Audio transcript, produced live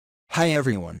Hi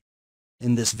everyone.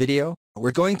 In this video,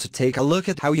 we're going to take a look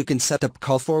at how you can set up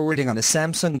call forwarding on a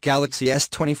Samsung Galaxy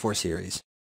S24 series.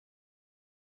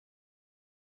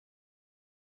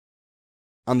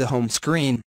 On the home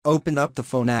screen, open up the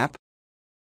phone app.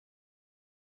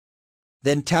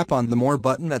 Then tap on the More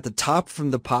button at the top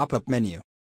from the pop-up menu.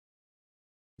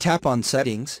 Tap on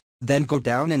Settings, then go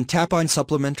down and tap on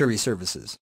Supplementary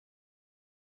Services.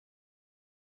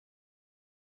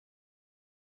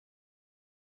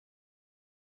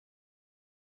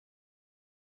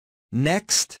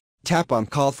 Next, tap on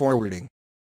Call Forwarding.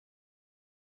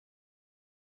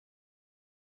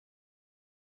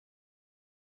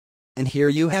 And here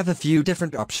you have a few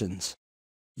different options.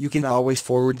 You can always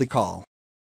forward the call.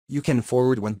 You can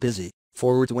forward when busy,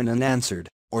 forward when unanswered,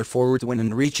 or forward when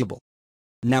unreachable.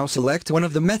 Now select one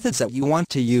of the methods that you want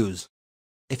to use.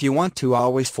 If you want to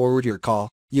always forward your call,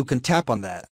 you can tap on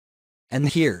that. And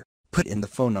here, put in the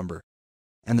phone number.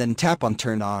 And then tap on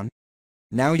Turn On.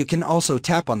 Now you can also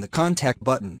tap on the Contact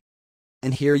button.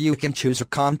 And here you can choose a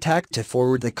contact to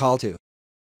forward the call to.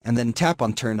 And then tap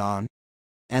on Turn On.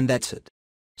 And that's it.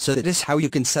 So that is how you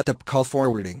can set up call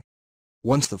forwarding.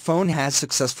 Once the phone has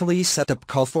successfully set up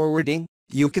call forwarding,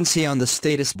 you can see on the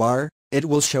status bar, it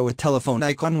will show a telephone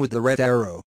icon with the red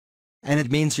arrow. And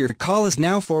it means your call is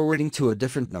now forwarding to a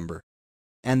different number.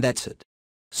 And that's it.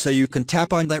 So you can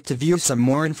tap on that to view some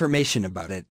more information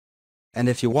about it. And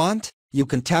if you want, you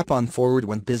can tap on Forward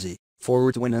when busy,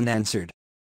 Forward when unanswered.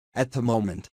 At the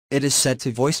moment, it is set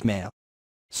to voicemail.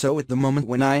 So at the moment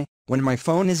when my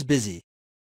phone is busy,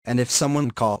 and if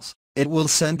someone calls, it will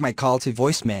send my call to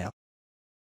voicemail.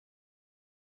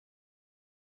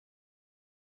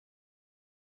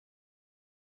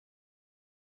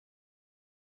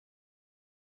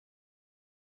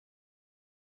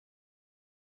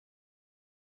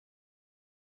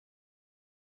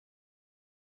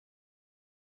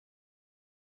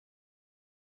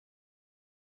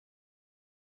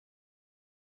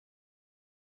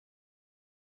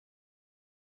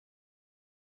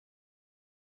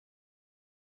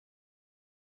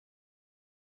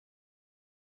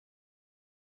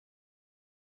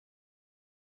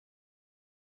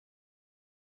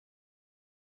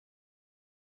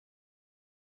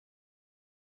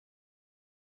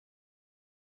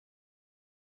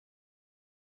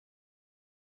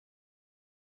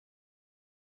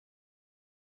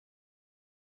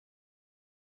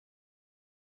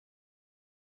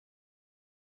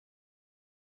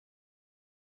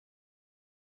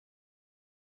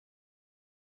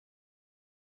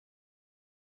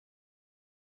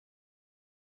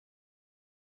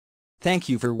 Thank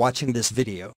you for watching this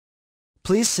video.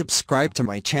 Please subscribe to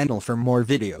my channel for more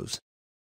videos.